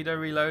torpedo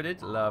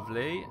reloaded.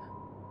 Lovely.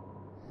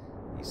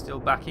 He's still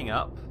backing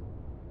up.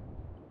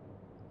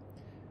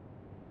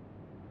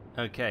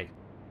 Okay.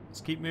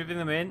 Let's keep moving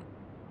them in.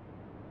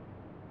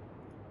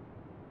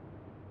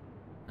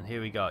 And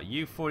here we go.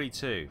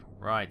 U-42.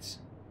 Right.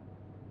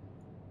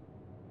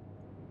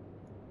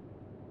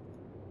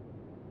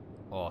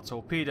 Oh,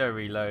 torpedo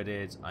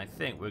reloaded. I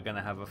think we're going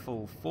to have a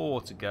full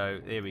 4 to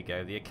go. There we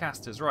go. The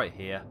Acasta's right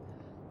here.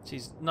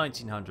 She's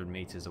 1,900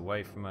 meters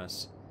away from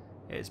us.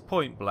 It's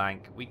point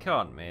blank. We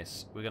can't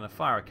miss. We're going to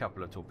fire a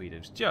couple of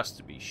torpedoes just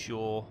to be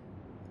sure.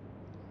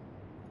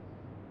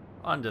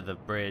 Under the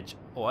bridge,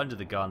 or under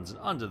the guns, and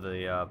under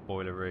the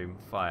boiler room.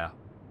 Fire.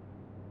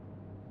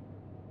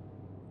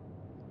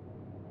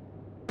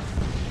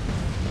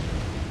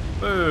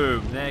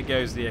 Boom! There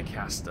goes the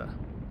Acasta.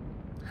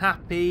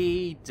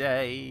 Happy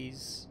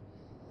days.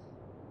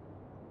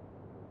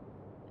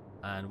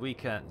 And we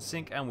can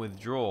sink and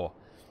withdraw.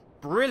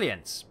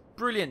 Brilliant!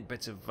 Brilliant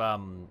bit of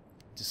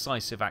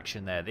decisive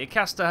action there. The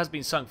Acasta has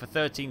been sunk for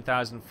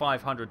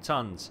 13,500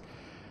 tons.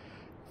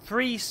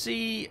 3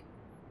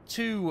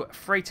 C2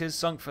 freighters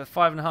sunk for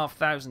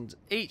 5,500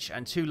 each,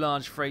 and 2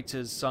 large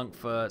freighters sunk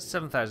for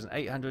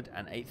 7,800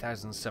 and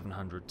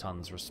 8,700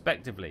 tons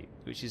respectively,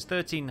 which is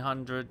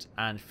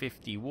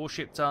 1,350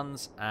 warship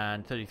tons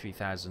and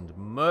 33,000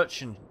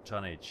 merchant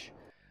tonnage.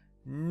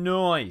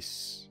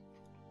 Nice!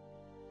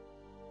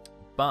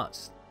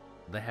 But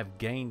they have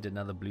gained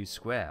another blue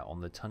square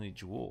on the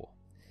tonnage war.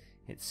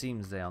 It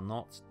seems they are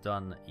not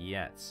done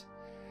yet.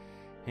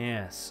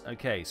 Yes,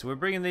 okay, so we're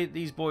bringing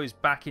these boys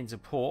back into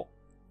port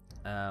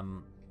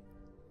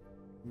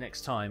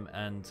next time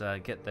and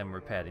get them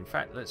repaired. In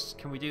fact,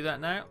 can we do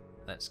that now?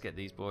 Let's get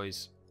these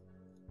boys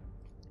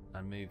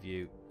and move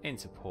you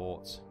into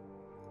port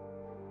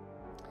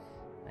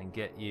and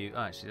get you.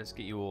 Actually, let's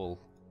get you all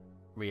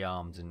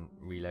rearmed and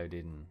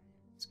reloaded. And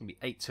it's going to be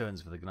 8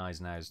 turns for the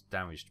Gneisenau's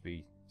damage to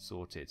be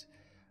sorted.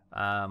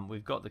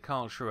 We've got the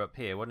Karlsruhe up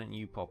here. Why don't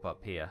you pop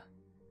up here?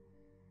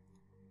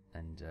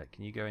 And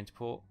can you go into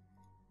port?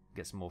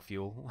 get some more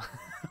fuel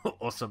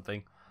or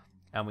something.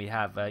 And we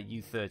have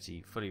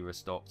U-30 fully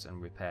restocked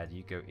and repaired.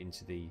 You go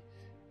into the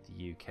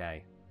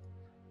UK.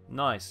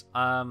 Nice.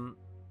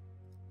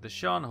 The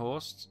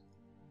Scharnhorst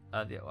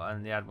and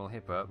the Admiral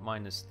Hipper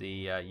minus the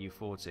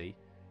U-40.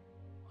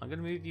 I'm going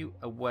to move you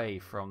away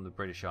from the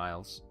British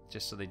Isles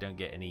just so they don't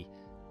get any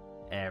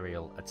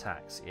aerial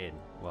attacks in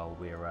while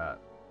we're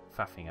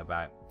faffing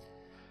about.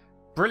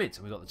 Brilliant.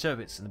 We've got the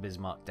Tirpitz and the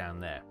Bismarck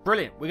down there.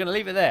 Brilliant. We're going to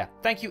leave it there.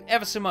 Thank you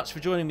ever so much for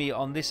joining me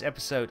on this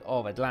episode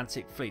of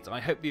Atlantic Fleet. I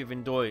hope you've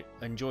enjoyed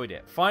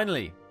it.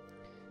 Finally,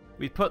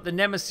 we've put the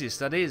nemesis,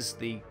 that is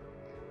the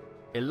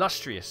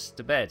Illustrious,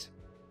 to bed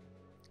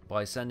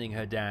by sending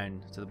her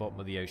down to the bottom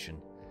of the ocean.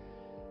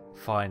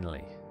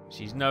 Finally.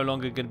 She's no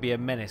longer going to be a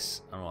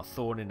menace and a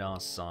thorn in our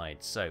side.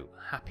 So,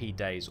 happy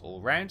days all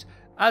round.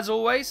 As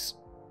always,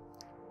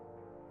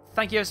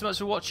 thank you ever so much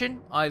for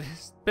watching. A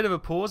bit of a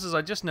pause as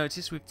I just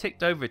noticed we've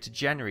ticked over to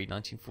January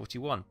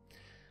 1941.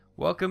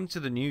 Welcome to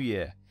the new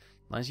year.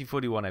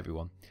 1941,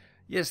 everyone.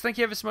 Yes, thank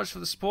you ever so much for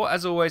the support.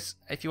 As always,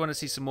 if you want to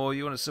see some more,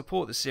 you want to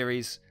support the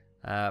series,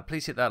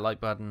 please hit that like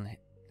button.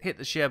 Hit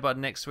the share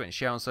button next to it and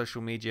share on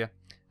social media.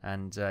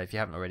 And if you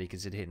haven't already,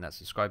 consider hitting that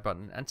subscribe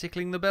button and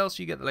tickling the bell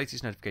so you get the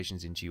latest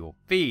notifications into your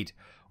feed.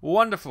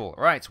 Wonderful.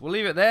 Right, we'll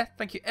leave it there.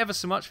 Thank you ever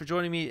so much for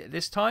joining me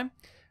this time.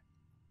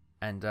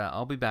 And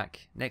I'll be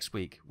back next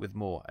week with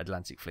more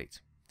Atlantic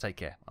Fleet. Take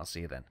care. I'll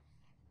see you then.